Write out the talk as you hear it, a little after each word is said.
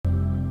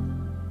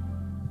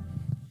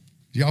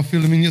Y'all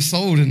feel him in your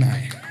soul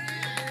tonight.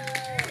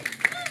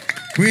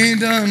 We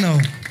ain't done though.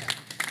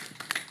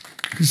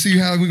 You see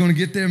how we're going to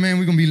get there, man?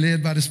 We're going to be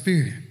led by the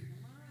Spirit.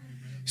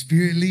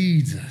 Spirit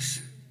leads us.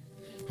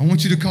 I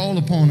want you to call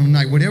upon him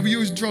tonight. Whatever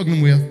you're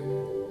struggling with,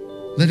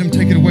 let him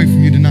take it away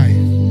from you tonight.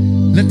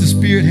 Let the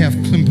Spirit have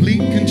complete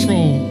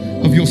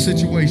control of your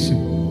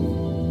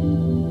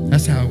situation.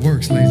 That's how it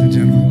works, ladies and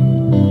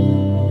gentlemen.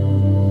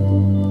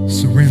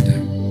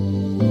 Surrender.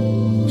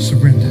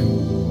 Surrender.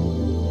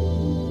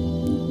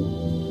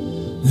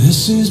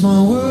 This is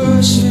my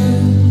worship.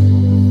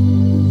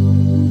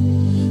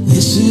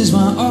 This is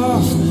my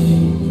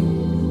offering.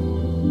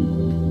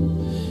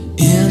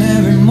 In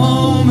every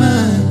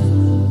moment,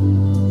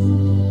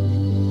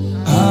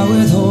 I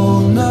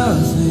withhold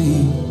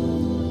nothing.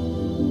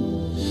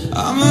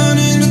 I'm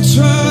learning to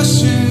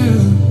trust you,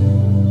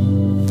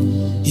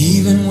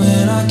 even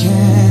when I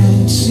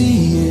can't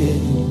see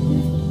it.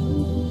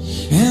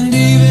 And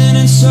even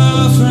in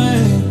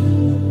suffering,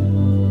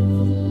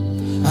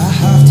 I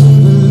have to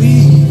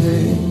believe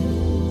it.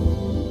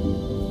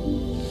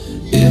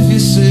 If you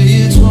say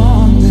it's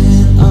wrong,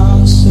 then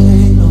I'll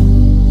say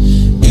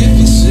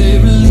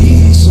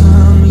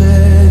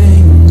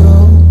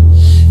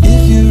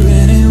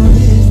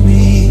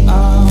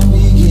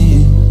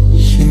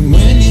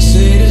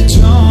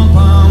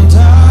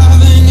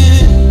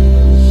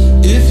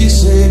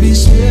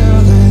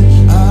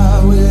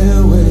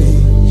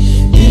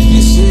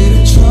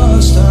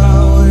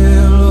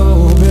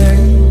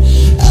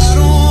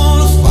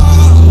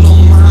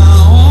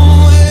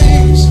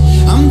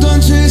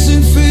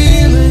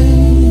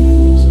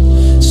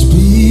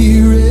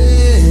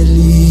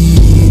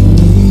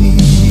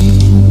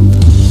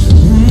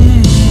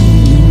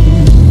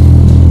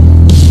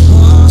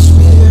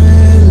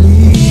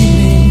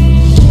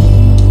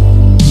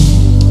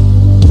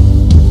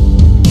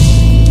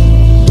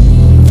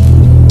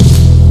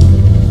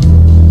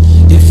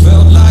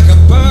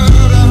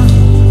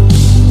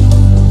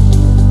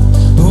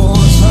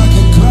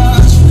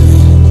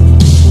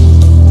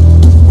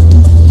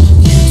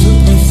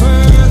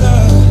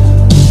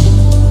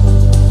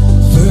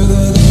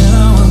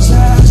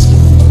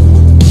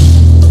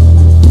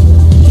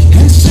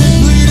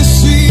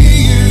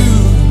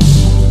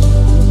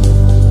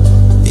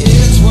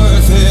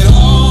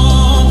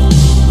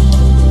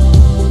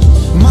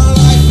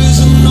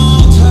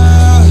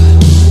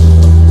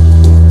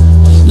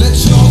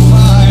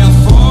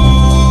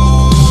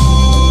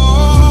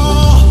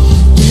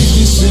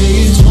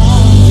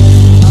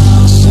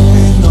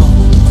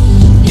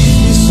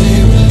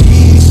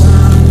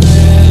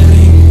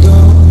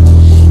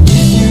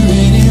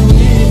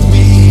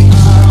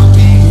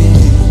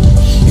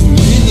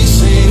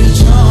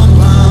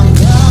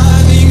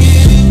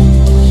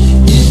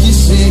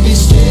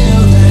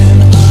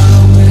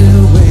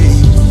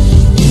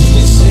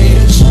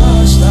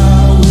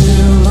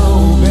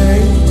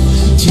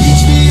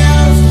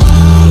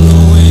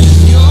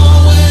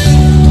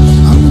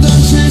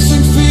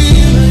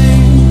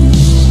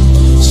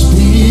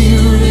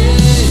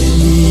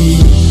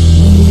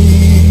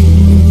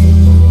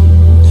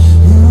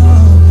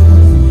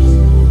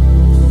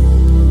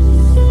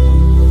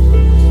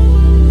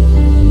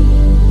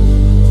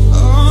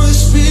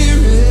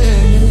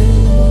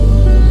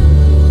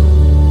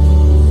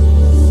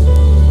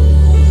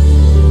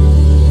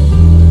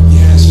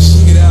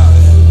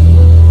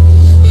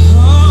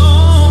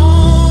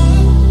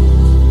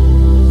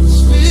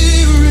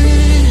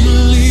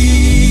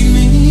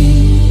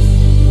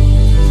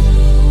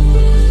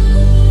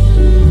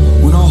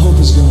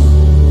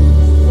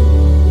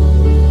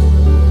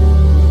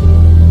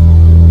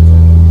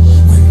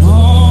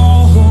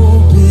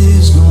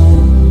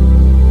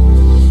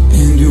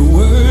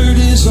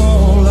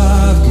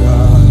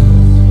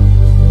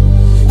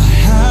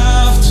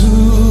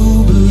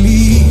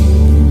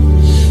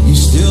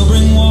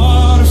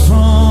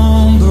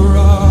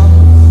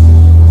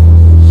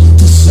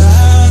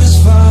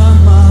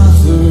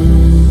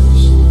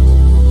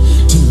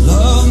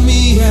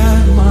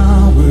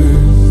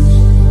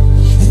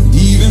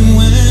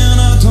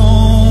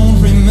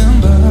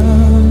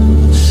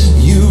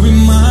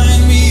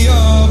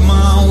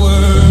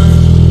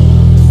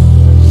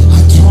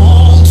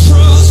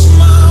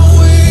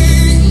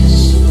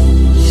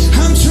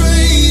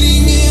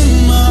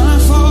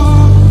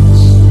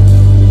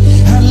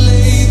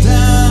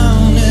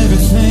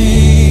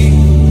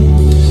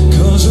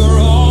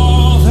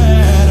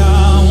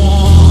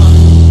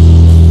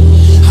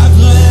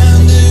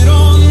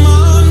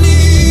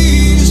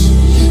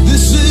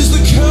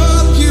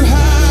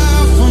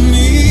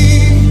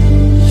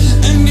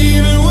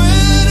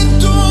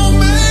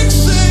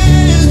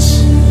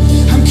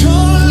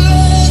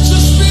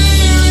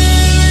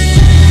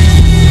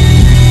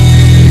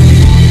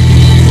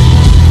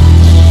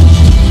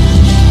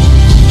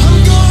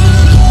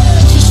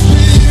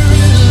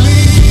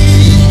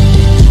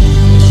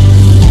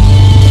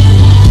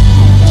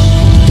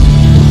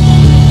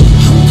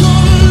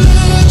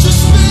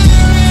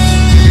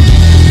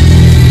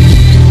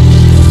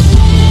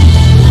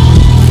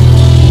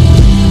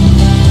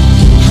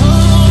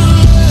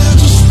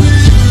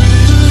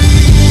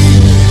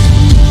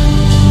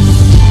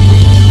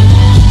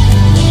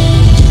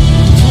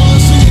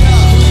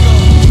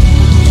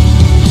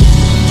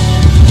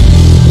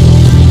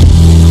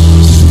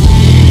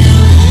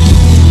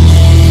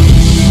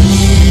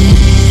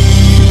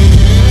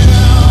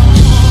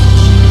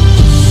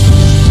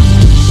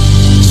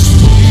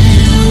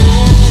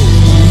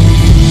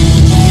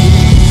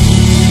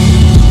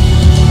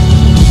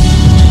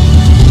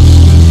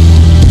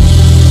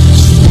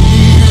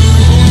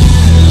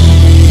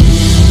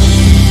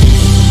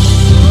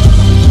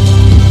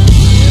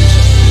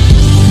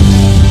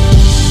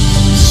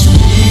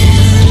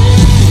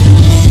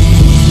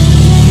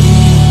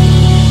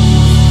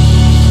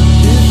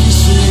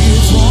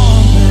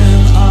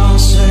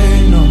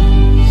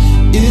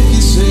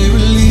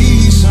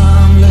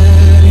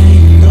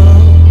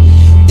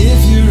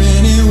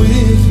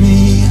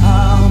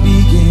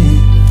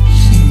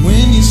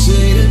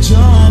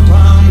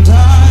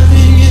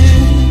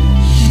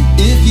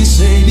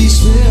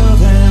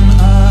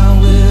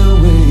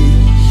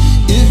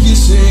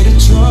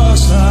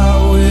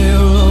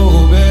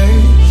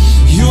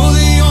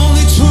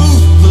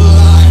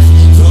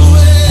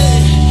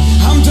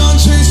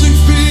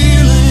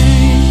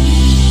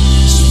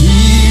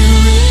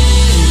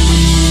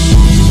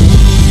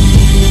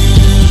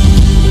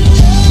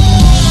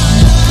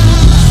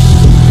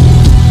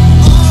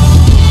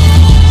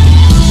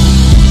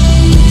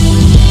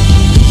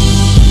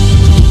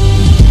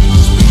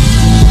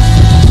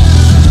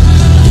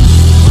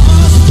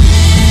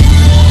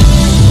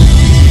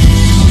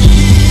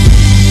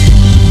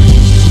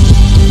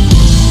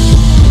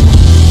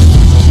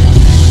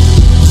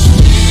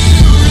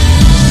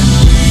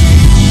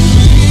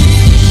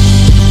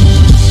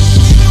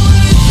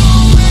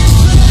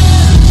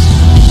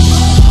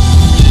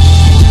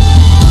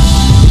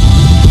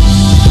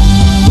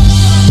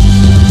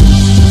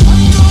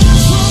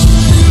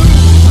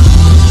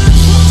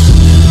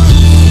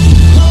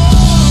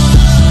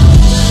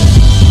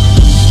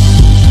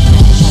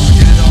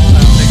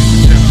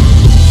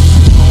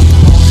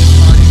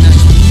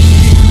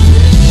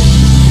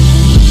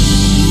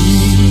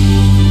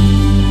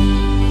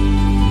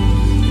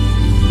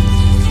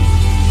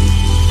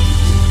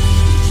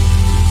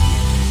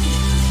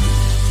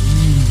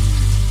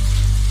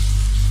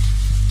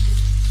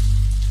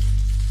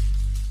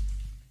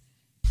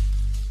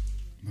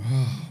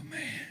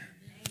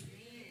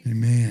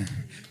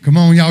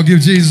on, y'all. Give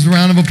Jesus a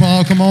round of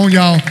applause. Come on,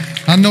 y'all.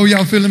 I know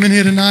y'all feel him in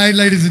here tonight,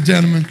 ladies and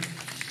gentlemen.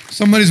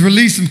 Somebody's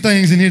released some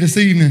things in here this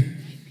evening.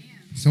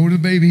 So the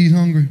baby, he's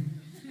hungry.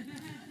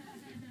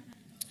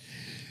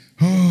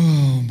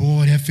 Oh,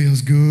 boy, that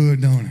feels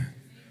good, don't it?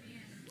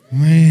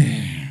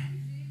 Man,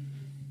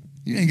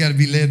 you ain't got to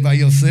be led by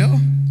yourself.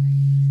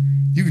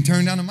 You can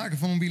turn down the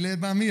microphone and be led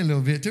by me a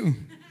little bit, too.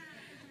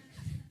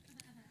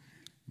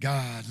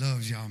 God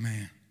loves y'all,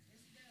 man.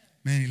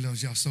 Man, he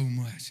loves y'all so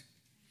much.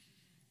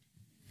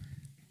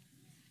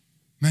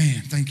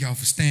 Man, thank y'all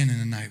for standing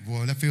tonight,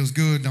 boy. That feels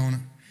good, don't it?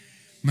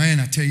 Man,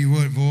 I tell you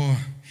what, boy.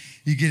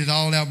 You get it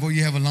all out, boy.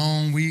 You have a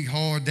long week,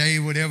 hard day,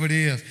 whatever it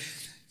is.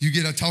 You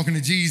get up talking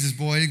to Jesus,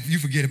 boy, you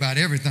forget about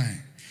everything.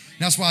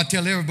 That's why I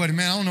tell everybody,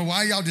 man, I don't know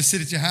why y'all just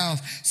sit at your house,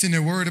 sitting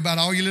there worried about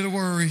all your little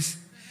worries,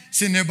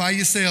 sitting there by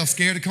yourself,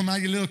 scared to come out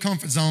of your little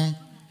comfort zone,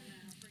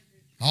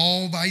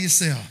 all by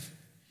yourself.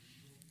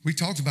 We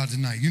talked about it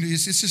tonight. You know,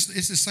 it's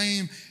the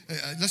same.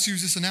 Let's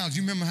use this analogy.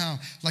 You remember how,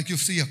 like, you'll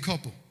see a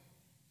couple.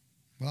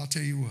 Well, I'll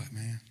tell you what,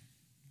 man.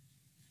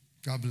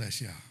 God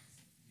bless y'all.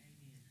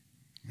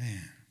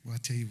 Man, well, I'll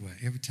tell you what.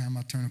 Every time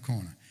I turn a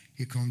corner,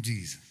 here comes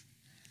Jesus.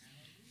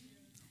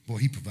 Boy,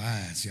 he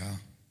provides, y'all.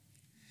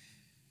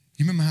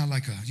 You remember how,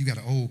 like, you got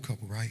an old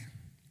couple, right?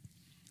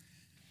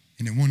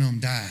 And then one of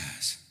them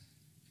dies.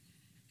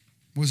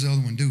 What does the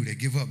other one do? They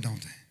give up, don't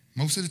they?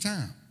 Most of the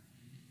time.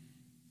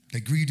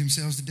 They grieve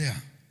themselves to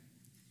death.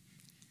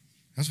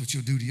 That's what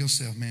you'll do to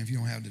yourself, man, if you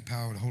don't have the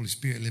power of the Holy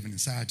Spirit living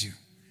inside you.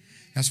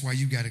 That's why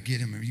you got to get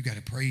him and you got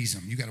to praise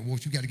him. You got to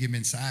watch. You got to get him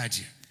inside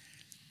you.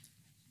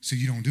 So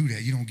you don't do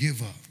that. You don't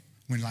give up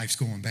when life's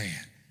going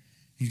bad.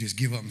 You just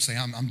give up and say,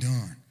 I'm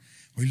done.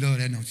 We love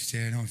that, don't you,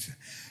 Chad? Don't you?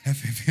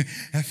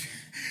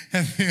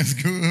 That feels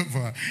good,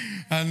 boy.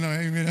 I know,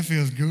 amen. That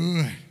feels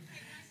good.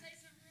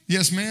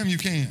 Yes, ma'am, you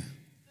can.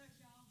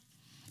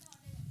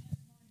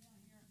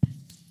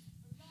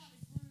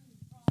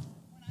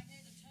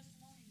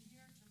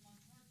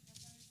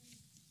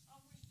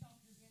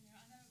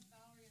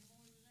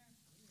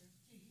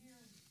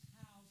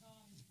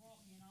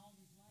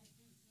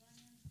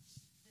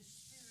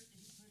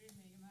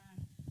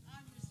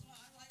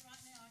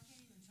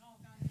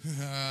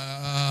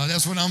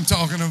 That's what I'm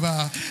talking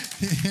about.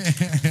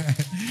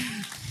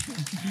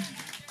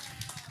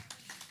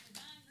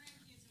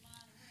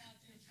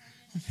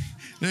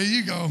 There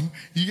you go.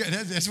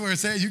 That's where it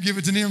says you give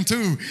it to them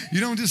too.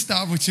 You don't just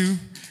stop with you.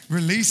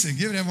 Release it.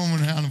 Give that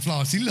woman a round of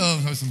applause. She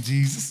loves her some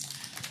Jesus.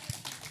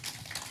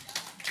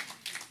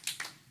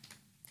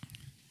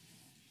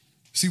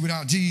 See,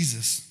 without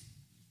Jesus,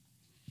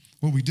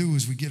 what we do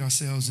is we get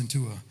ourselves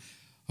into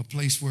a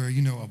place where,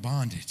 you know, a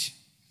bondage.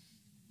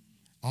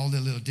 All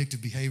the little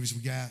addictive behaviors we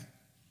got,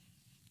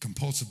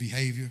 compulsive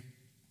behavior,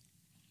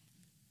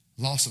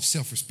 loss of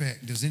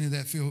self-respect. Does any of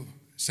that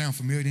sound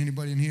familiar to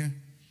anybody in here?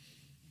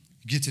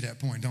 You get to that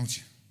point, don't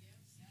you?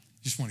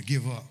 You just want to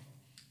give up.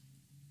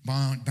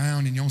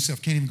 Bound in your own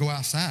self. Can't even go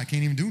outside.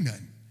 Can't even do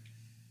nothing.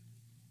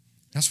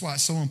 That's why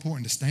it's so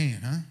important to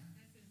stand, huh?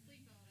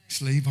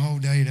 Sleep all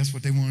day. That's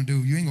what they want to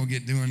do. You ain't going to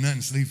get doing nothing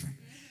sleeping.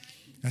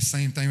 That's the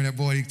same thing with that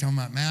boy. He talking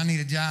about, man, I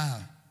need a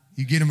job.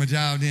 You get him a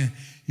job, then,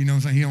 you know what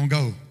I'm saying, he don't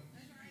go.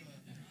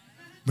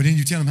 But then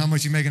you tell him how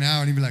much you make an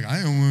hour, and he'll be like,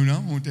 I don't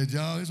want that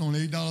job. It's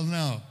only $8 an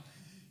hour.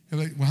 He'll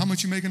be like, well, how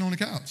much you making on the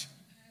couch?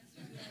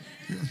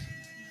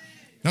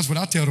 That's what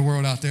I tell the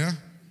world out there.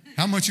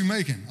 How much you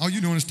making? All you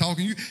doing is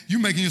talking. You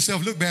making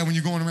yourself look bad when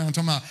you're going around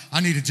talking about,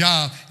 I need a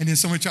job, and then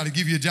somebody try to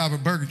give you a job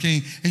at Burger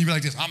King, and you be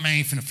like this, I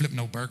ain't finna flip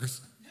no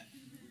burgers.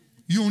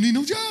 You don't need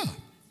no job.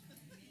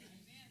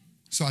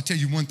 So I tell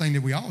you one thing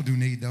that we all do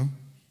need, though.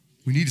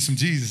 We needed some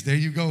Jesus. There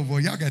you go, boy.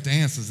 Y'all got the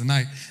answers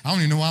tonight. I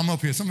don't even know why I'm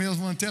up here. Somebody else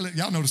want to tell it?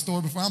 Y'all know the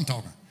story before I'm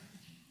talking.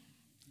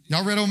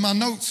 Y'all read over my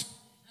notes?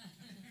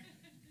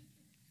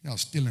 Y'all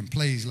stealing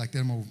plays like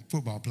them old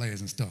football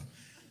players and stuff.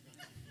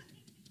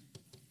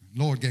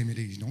 Lord gave me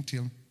these. Don't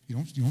tell them. You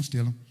don't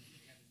steal them.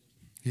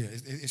 Yeah,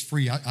 it's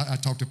free. I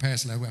talked to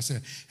Pastor that way. I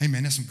said, hey,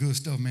 man, that's some good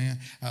stuff, man.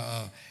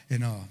 I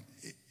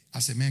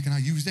said, man, can I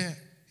use that?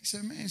 He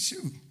said, man,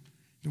 shoot.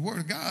 The word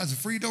of God is a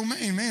free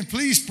domain, man.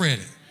 Please spread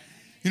it.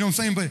 You know what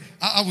I'm saying? But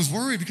I was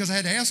worried because I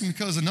had to ask him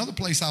because another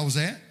place I was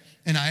at,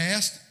 and I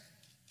asked,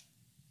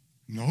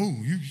 no,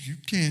 you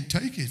can't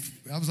take it.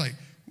 I was like,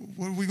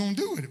 what are we going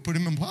to do with it? Put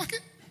him in my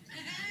pocket?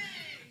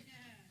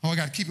 Oh, I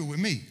got to keep it with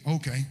me.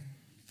 Okay.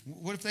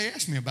 What if they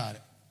ask me about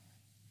it?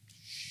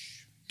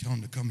 Shh. Tell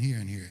them to come here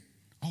and hear it.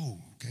 Oh,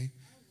 okay.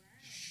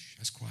 Shh.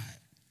 That's quiet.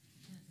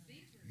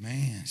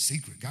 Man,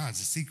 secret. God's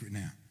a secret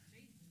now.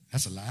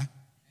 That's a lie.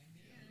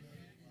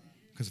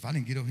 Because if I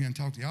didn't get over here and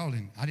talk to y'all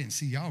and I didn't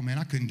see y'all, man,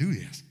 I couldn't do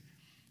this.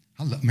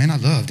 I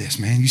love this,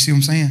 man. You see what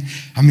I'm saying?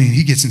 I mean,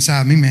 he gets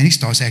inside me, man. He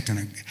starts acting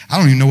like, I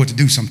don't even know what to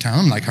do sometimes.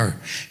 I'm like her.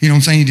 You know what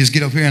I'm saying? You just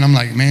get up here and I'm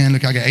like, man,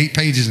 look, I got 8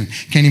 pages and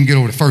can't even get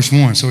over the first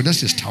one. So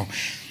let's just talk.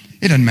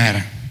 It doesn't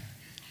matter.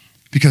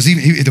 Because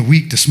even the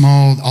weak, the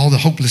small, all the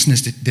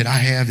hopelessness that I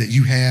have, that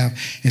you have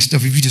and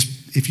stuff, if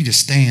you just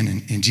stand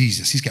in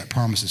Jesus, he's got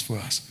promises for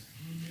us.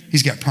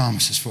 He's got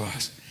promises for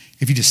us.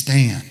 If you just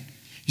stand.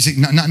 You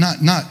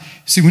see,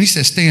 see, when he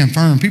says stand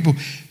firm, people,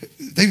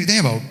 they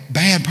have a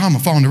bad problem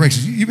of following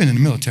directions. You've been in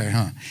the military,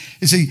 huh?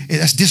 You see,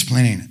 that's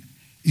discipline, ain't it?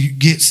 You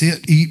get,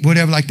 sit, eat,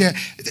 whatever like that.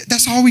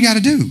 That's all we got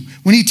to do.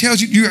 When he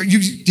tells you,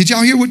 did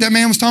y'all hear what that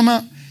man was talking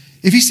about?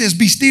 If he says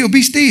be still,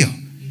 be still.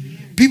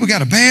 People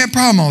got a bad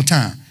problem all the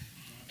time.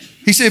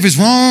 He said if it's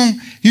wrong,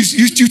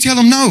 you tell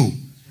them no.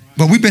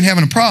 But we've been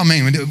having a problem,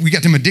 man. We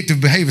got them addictive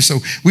behavior, so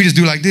we just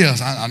do like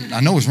this. I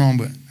know it's wrong,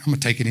 but I'm going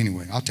to take it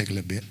anyway. I'll take a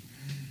little bit.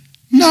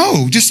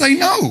 No, just say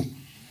no.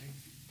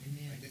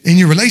 In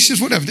your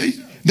relationships, whatever.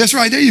 That's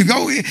right, there you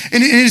go. And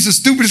it's the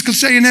stupidest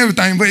cliche and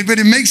everything, but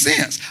it makes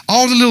sense.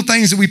 All the little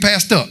things that we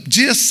passed up,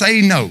 just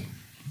say no.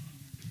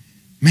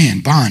 Man,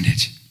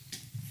 bondage.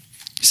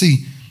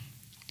 See,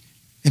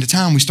 in the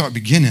time we start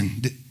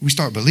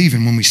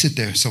believing when we sit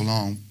there so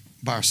long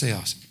by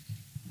ourselves,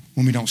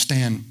 when we don't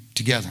stand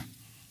together.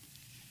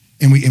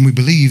 And we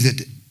believe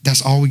that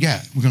that's all we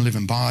got. We're going to live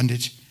in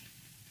bondage,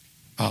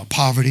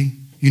 poverty.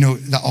 You know,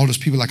 all those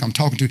people like I'm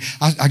talking to.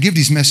 I give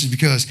these messages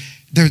because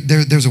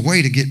there's a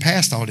way to get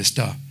past all this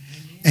stuff.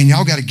 And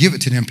y'all got to give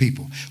it to them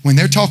people. When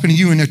they're talking to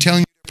you and they're telling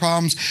you their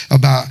problems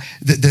about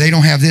that they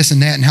don't have this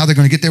and that and how they're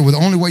going to get there, well,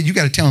 the only way you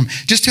got to tell them,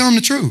 just tell them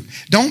the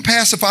truth. Don't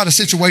pacify the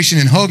situation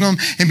and hug them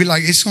and be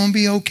like, it's going to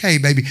be okay,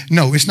 baby.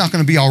 No, it's not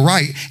going to be all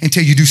right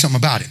until you do something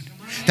about it.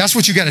 That's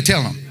what you got to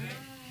tell them.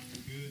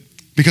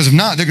 Because if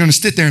not, they're going to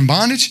sit there in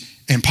bondage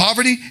and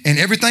poverty and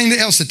everything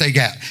else that they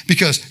got.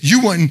 Because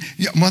you wasn't,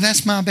 well,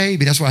 that's my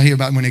baby. That's what I hear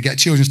about when they got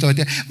children and stuff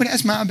like that. Well,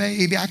 that's my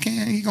baby. I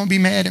can't, he's going to be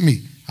mad at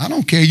me. I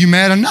don't care you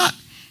mad or not.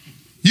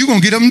 You're going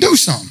to get up and do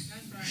something.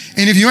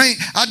 And if you ain't,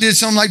 I did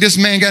something like this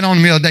man got on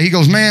me the other day. He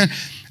goes, man,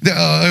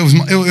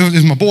 it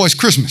was my boy's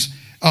Christmas.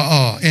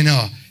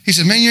 He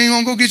said, man, you ain't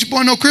going to go get your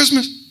boy no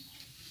Christmas?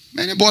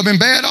 Man, that boy been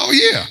bad all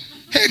year.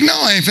 Heck no,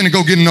 I ain't finna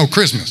go get him no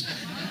Christmas.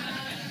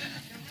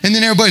 And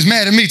then everybody's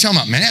mad at me talking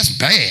about, man, that's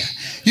bad.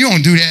 You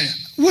don't do that.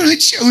 What,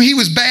 he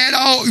was bad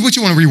what,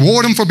 you want to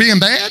reward him for being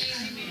bad?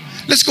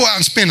 Let's go out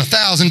and spend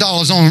 $1,000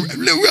 on,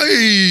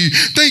 hey,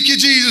 thank you,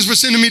 Jesus, for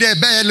sending me that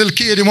bad little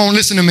kid that won't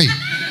listen to me.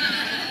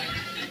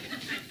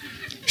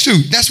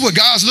 Shoot, that's what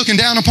God's looking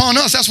down upon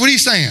us. That's what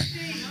he's saying.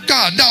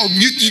 God, dog,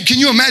 can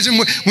you imagine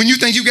when you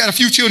think you got a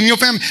few children in your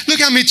family? Look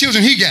how many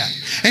children he got.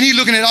 And he's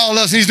looking at all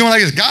us and he's doing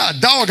like this.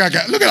 God, dog,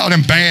 look at all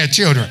them bad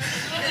children.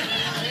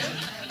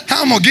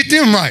 How am I going to get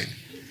them right?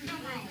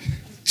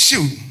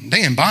 Shoot,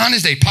 they in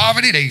bondage, they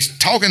poverty, they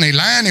talking, they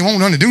lying, they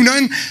won't want to do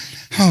nothing.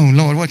 Oh,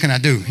 Lord, what can I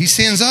do? He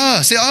sends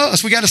us. It's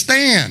us. We got to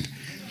stand.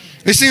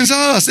 It sends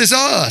us. It's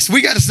us.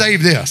 We got to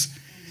save this.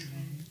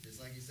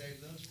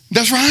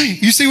 That's right.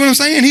 You see what I'm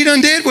saying? He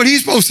done did what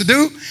he's supposed to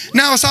do.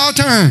 Now it's our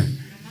turn.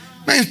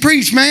 Man,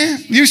 preach, man.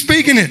 You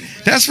speaking it.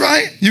 That's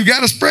right. You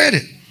got to spread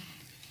it.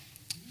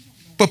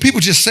 But people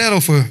just settle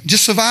for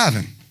just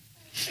surviving.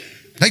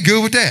 They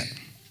good with that.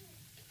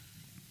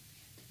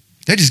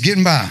 They're just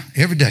getting by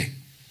every day.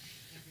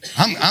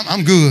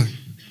 I'm good.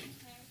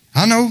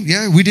 I know,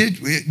 yeah, we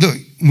did. Look,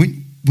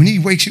 when he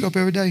wakes you up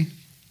every day,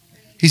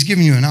 he's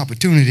giving you an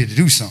opportunity to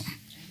do something.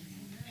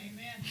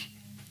 Amen.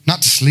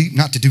 Not to sleep,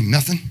 not to do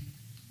nothing.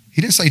 He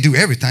didn't say do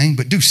everything,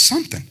 but do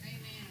something. Amen.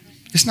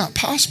 It's not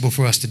possible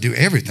for us to do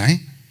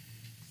everything.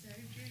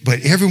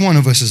 But every one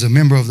of us is a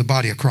member of the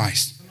body of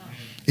Christ.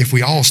 If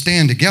we all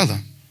stand together,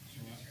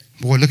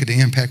 boy, look at the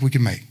impact we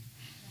can make.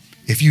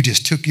 If you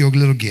just took your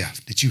little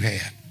gift that you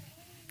had,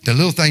 the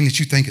little thing that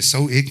you think is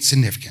so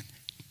insignificant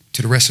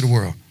to the rest of the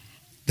world,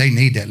 they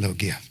need that little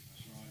gift.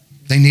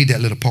 They need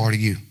that little part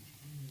of you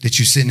that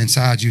you're sitting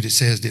inside you that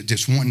says that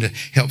just wanting to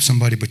help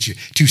somebody, but you're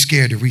too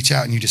scared to reach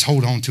out and you just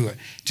hold on to it.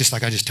 Just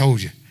like I just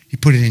told you. You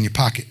put it in your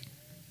pocket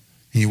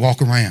and you walk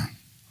around.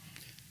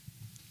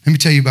 Let me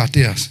tell you about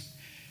this.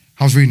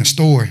 I was reading a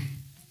story.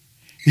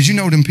 Did you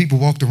know them people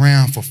walked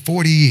around for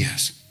 40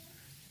 years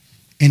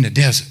in the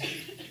desert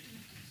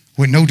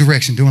with no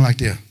direction, doing like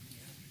this?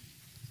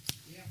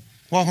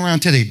 Walk around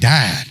till they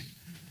died.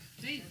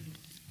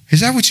 Is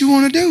that what you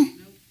want to do?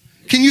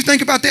 Can you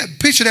think about that?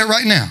 Picture that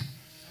right now.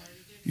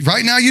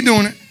 Right now you're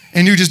doing it,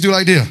 and you just do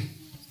like this.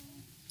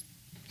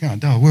 God,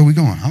 dog, where are we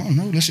going? I don't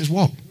know. Let's just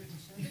walk.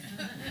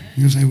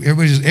 You know what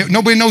I'm saying?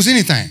 Nobody knows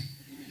anything.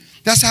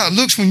 That's how it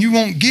looks when you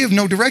won't give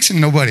no direction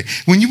to nobody.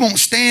 When you won't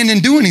stand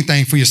and do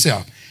anything for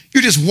yourself.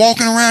 You're just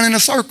walking around in a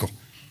circle.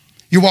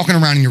 You're walking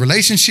around in your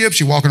relationships.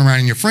 You're walking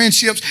around in your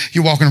friendships.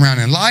 You're walking around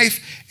in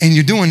life, and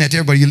you're doing that to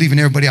everybody. You're leaving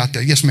everybody out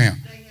there. Yes, ma'am.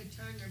 They had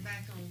turned their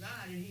back on God,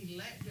 and he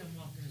let them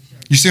walk in a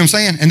circle. You see what I'm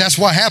saying? And that's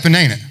what happened,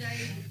 ain't it?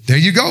 There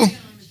you go.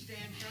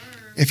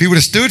 If he would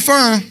have stood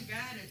firm,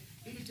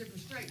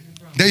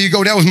 there you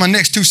go. That was my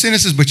next two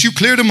sentences, but you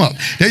cleared them up.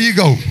 There you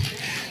go.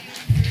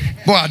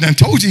 Boy, I done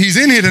told you he's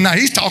in here tonight.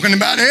 He's talking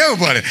about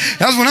everybody.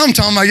 That's what I'm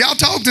talking about. Y'all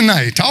talk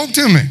tonight. Talk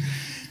to me.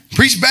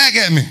 Preach back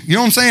at me. You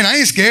know what I'm saying? I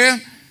ain't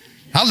scared.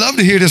 I love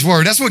to hear this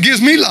word. That's what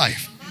gives me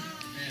life.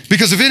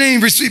 Because if it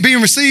ain't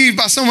being received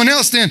by someone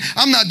else, then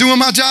I'm not doing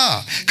my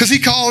job. Because he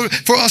called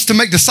for us to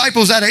make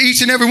disciples out of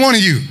each and every one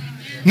of you.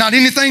 Not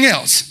anything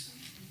else.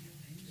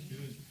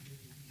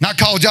 Not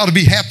called y'all to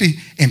be happy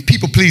and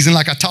people pleasing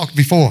like I talked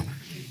before.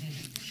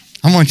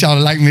 I want y'all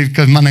to like me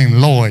because my name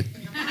is Lloyd.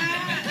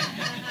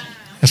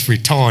 That's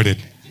retarded.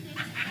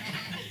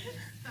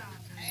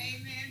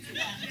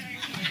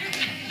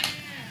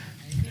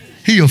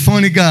 He a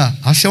funny guy.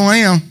 I sure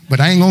am, but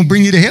I ain't going to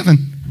bring you to heaven.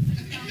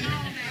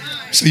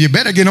 So you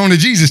better get on the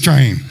Jesus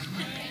train.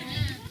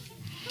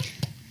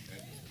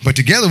 But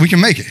together we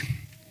can make it.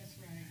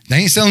 They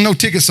ain't selling no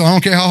tickets, so I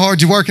don't care how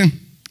hard you're working.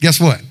 Guess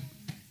what?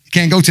 You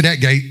can't go to that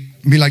gate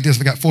and be like this.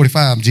 We got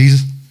 45,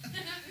 Jesus.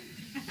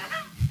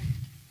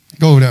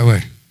 Go that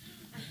way.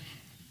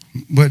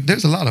 But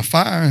there's a lot of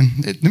fire,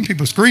 and them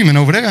people screaming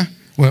over there.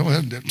 Well,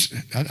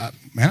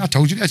 man, I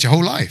told you that your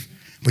whole life.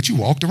 But you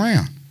walked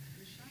around.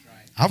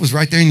 I was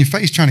right there in your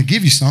face trying to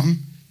give you something,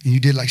 and you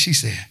did like she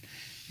said.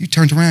 You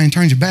turned around and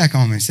turned your back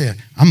on me and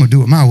said, I'm going to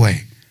do it my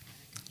way.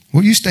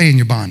 Well, you stay in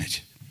your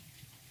bondage.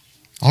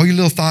 All your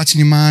little thoughts in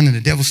your mind and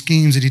the devil's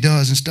schemes that he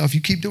does and stuff,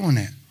 you keep doing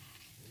that.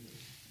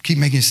 Keep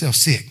making yourself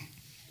sick.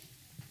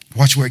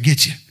 Watch where it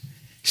gets you.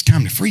 It's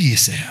time to free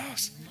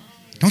yourselves.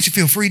 Don't you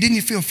feel free? Didn't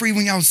you feel free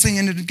when y'all was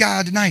singing to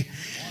God tonight?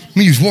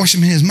 When you was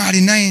worshiping his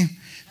mighty name?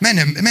 Man,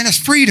 that's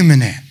freedom in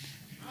that.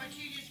 What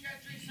you just got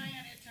through saying,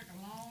 it took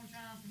a long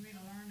time for me to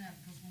learn that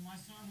because when my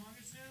son hung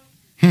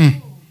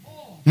himself,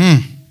 oh,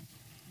 boy.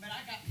 But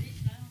I got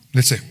peace now.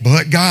 Let's say,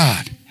 but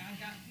God.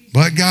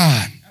 But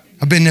God.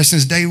 I've been there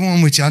since day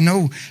one with you. I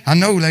know,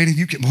 lady.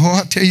 You can, boy,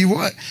 I'll tell you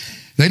what.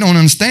 They don't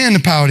understand the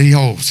power that he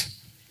holds.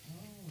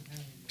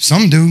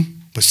 Some do,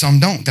 but some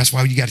don't. That's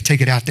why you got to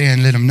take it out there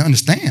and let them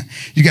understand.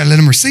 You got to let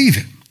them receive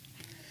it.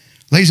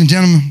 Ladies and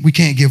gentlemen, we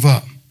can't give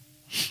up.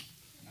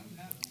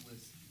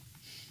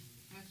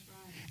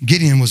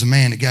 Gideon was a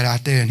man that got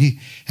out there, and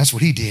that's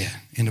what he did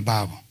in the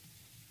Bible.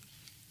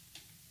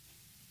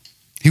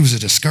 He was a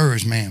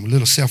discouraged man with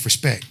little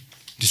self-respect,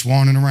 just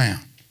wandering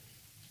around.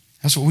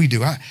 That's what we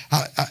do.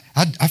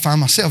 I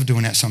find myself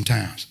doing that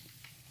sometimes.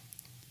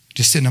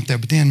 Just sitting up there.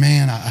 But then,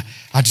 man,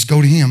 I just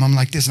go to him. I'm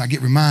like this, and I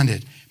get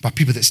reminded by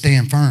people that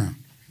stand firm.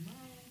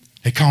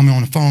 They call me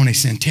on the phone. They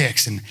send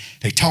texts, and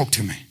they talk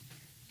to me.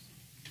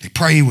 They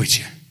pray with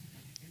you.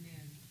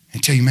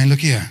 And tell you, man, look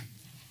here.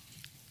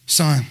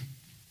 Son,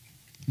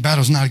 the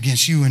battle's not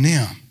against you and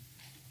them.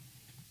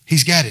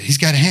 He's got it. He's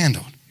got it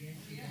handled.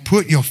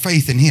 Put your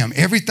faith in him.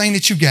 Everything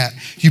that you got,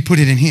 you put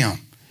it in him.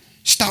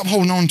 Stop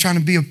holding on and trying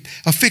to be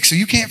a fixer.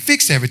 You can't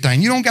fix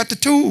everything. You don't got the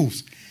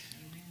tools.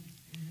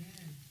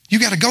 You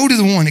got to go to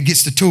the one that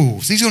gets the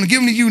tools. He's going to give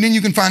them to you, then you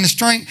can find the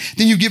strength,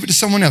 then you give it to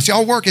someone else.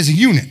 Y'all work as a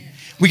unit.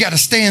 We got to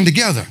stand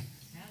together.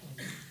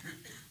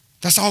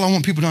 That's all I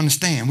want people to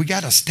understand. We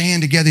got to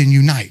stand together and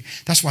unite.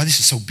 That's why this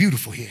is so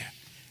beautiful here.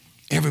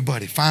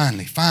 Everybody,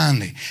 finally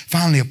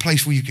a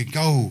place where you could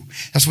go.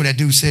 That's what that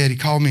dude said. He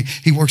called me.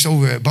 He works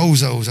over at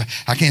Bozo's.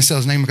 I can't say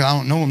his name because I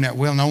don't know him that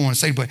well and I don't want to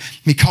say, but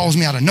he calls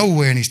me out of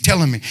nowhere and he's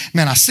telling me,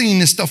 man, I seen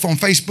this stuff on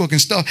Facebook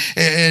and stuff.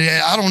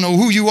 I don't know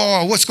who you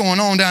are or what's going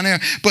on down there,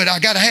 but I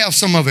got to have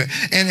some of it.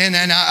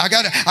 And I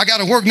got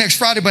to work next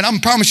Friday, but I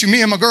promise you,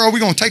 me and my girl, we're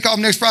going to take off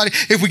next Friday.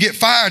 If we get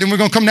fired, and we're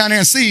going to come down there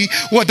and see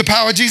what the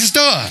power of Jesus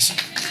does.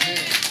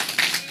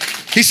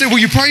 He said, will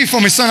you pray for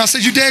me, son? I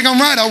said, you daggone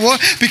right I will,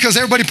 because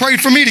everybody prayed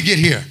for me to get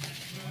here.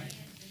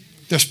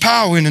 There's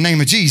power in the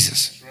name of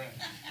Jesus.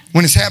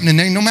 When it's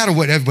happening, no matter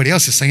what everybody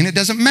else is saying, it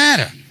doesn't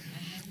matter.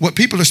 What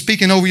people are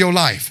speaking over your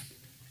life,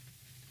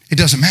 it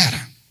doesn't matter.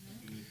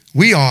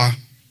 We are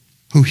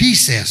who he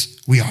says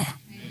we are.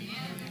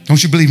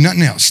 Don't you believe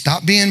nothing else?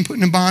 Stop being put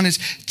in bondage,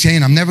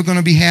 saying, I'm never going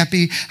to be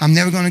happy. I'm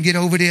never going to get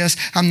over this.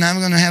 I'm never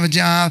going to have a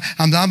job.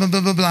 I'm blah, blah,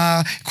 blah, blah,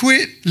 blah.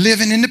 Quit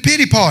living in the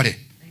pity party.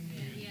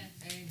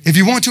 If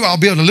you want to, I'll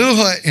build a little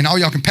hut and all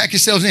y'all can pack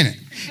yourselves in it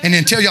and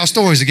then tell y'all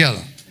stories together.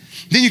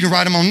 Then you can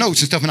write them on notes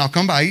and stuff, and I'll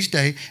come by each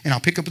day and I'll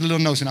pick up the little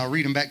notes and I'll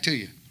read them back to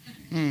you.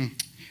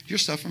 You're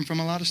suffering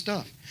from a lot of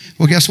stuff.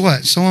 Well, guess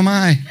what? So am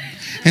I.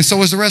 And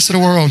so is the rest of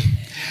the world.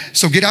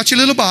 So get out your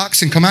little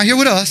box and come out here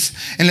with us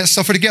and let's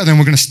suffer together, and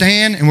we're going to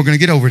stand and we're going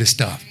to get over this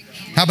stuff.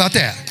 How about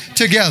that?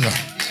 Together.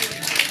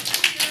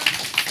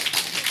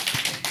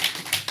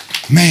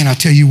 Man, I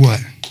tell you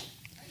what.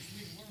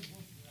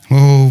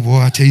 Oh, boy,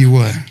 I tell you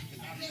what.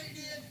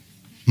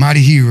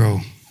 Mighty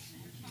hero.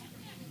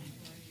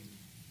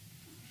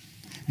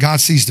 God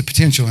sees the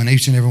potential in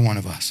each and every one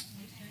of us.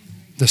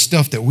 The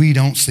stuff that we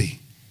don't see.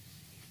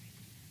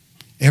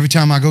 Every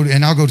time I go to,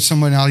 and I'll go to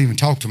somebody and I'll even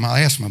talk to them. I'll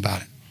ask them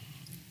about it.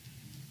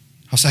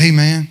 I'll say, hey,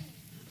 man.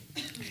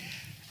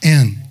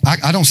 And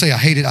I don't say I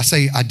hate it. I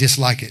say I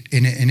dislike it.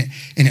 And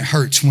it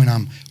hurts when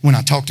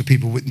I talk to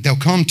people. They'll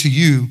come to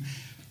you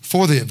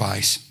for the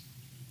advice.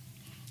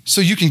 So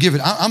you can give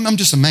it. I'm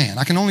just a man.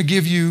 I can only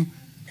give you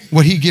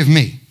what he give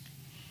me.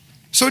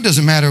 So it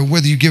doesn't matter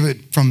whether you give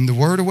it from the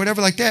word or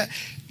whatever like that.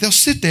 They'll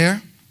sit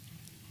there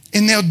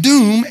and they'll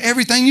doom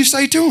everything you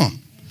say to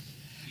them.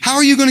 How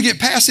are you going to get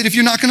past it if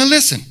you're not going to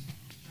listen?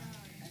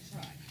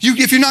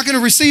 If you're not going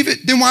to receive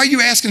it, then why are you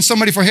asking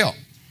somebody for help?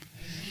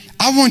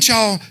 I want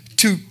y'all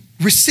to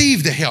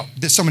receive the help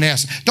that somebody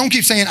asks. Don't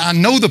keep saying, I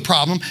know the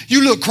problem.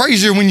 You look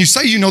crazier when you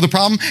say you know the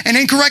problem and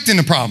ain't correcting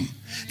the problem.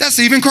 That's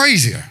even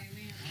crazier.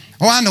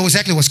 Oh, I know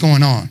exactly what's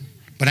going on,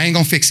 but I ain't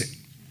going to fix it.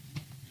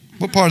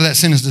 What part of that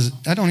sentence does it?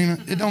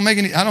 It don't make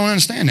any, I don't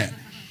understand that.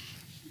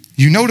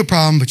 You know the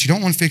problem, but you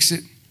don't want to fix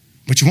it,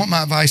 but you want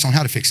my advice on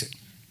how to fix it.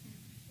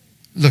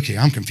 Look here,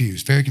 I'm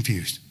confused, very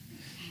confused.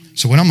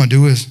 So what I'm going to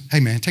do is, hey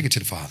man, take it to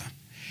the Father.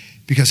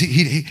 Because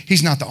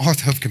he's not the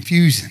author of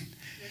confusion.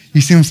 You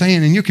see what I'm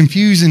saying? And you're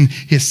confusing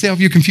yourself,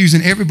 you're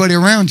confusing everybody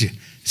around you.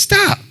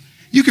 Stop.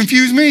 You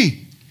confuse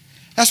me.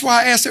 That's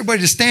why I asked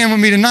everybody to stand with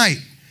me tonight.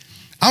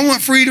 I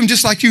want freedom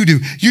just like you do.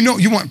 You know,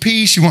 you want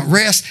peace, you want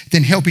rest,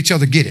 then help each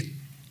other get it.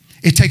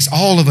 It takes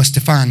all of us to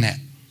find that.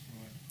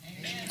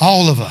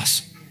 All of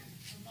us.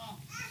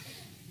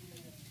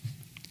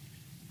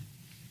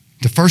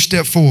 The first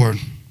step forward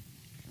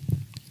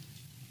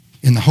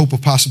in the hope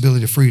of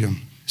possibility of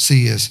freedom,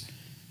 C, is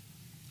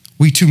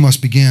we too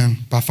must begin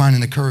by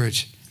finding the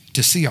courage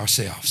to see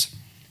ourselves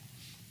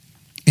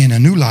in a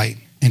new light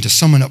and to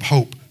summon up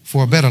hope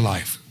for a better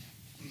life.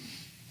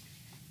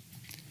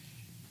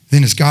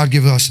 Then as God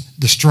gives us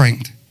the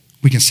strength,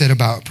 we can set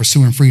about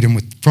pursuing freedom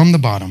from the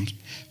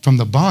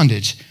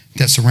bondage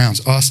that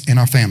surrounds us and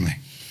our family.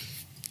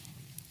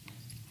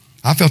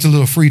 I felt a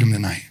little freedom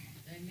tonight.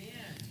 Amen.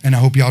 And I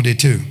hope y'all did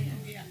too.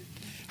 Yeah.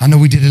 I know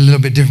we did it a little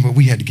bit different, but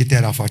we had to get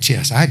that off our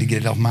chest. I had to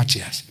get it off my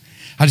chest.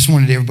 I just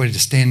wanted everybody to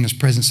stand in his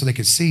presence so they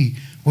could see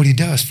what he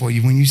does for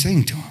you when you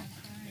sing to him.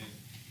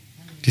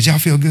 Did y'all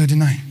feel good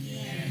tonight?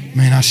 Yeah.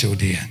 Man, I sure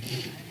did.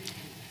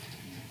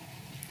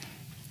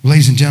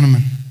 Ladies and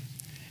gentlemen,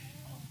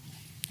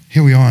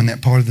 here we are in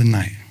that part of the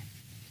night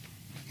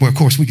where, of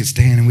course, we could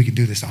stand and we could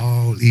do this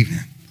all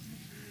evening.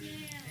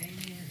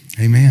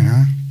 Amen,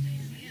 huh?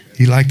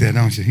 You like that,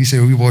 don't you? He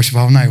said, we worship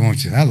all night,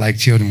 won't you? I like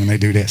children when they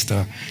do that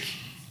stuff.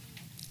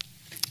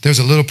 There's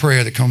a little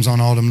prayer that comes on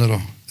all them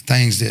little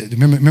things.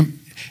 Remember,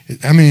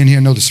 how many in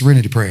here know the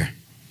Serenity Prayer?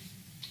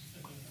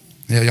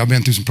 Yeah, y'all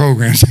been through some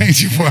programs,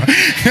 ain't you, boy?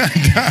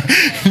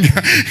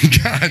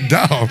 God,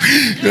 dog.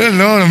 Good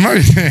Lord of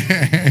mercy.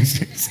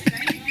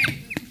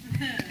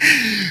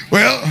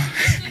 Well,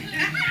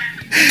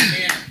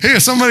 here,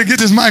 somebody get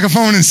this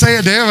microphone and say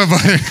it to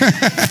everybody.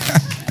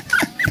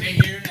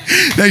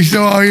 They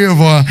sure are here,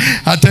 boy.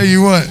 I tell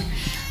you what.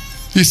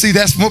 You see,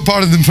 that's what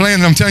part of the plan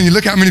that I'm telling you.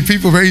 Look how many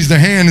people raised their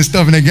hand and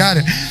stuff and they got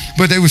it.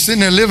 But they were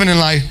sitting there living in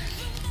life.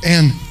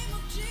 And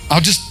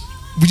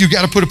you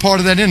got to put a part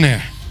of that in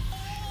there.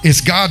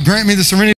 It's God grant me the serenity.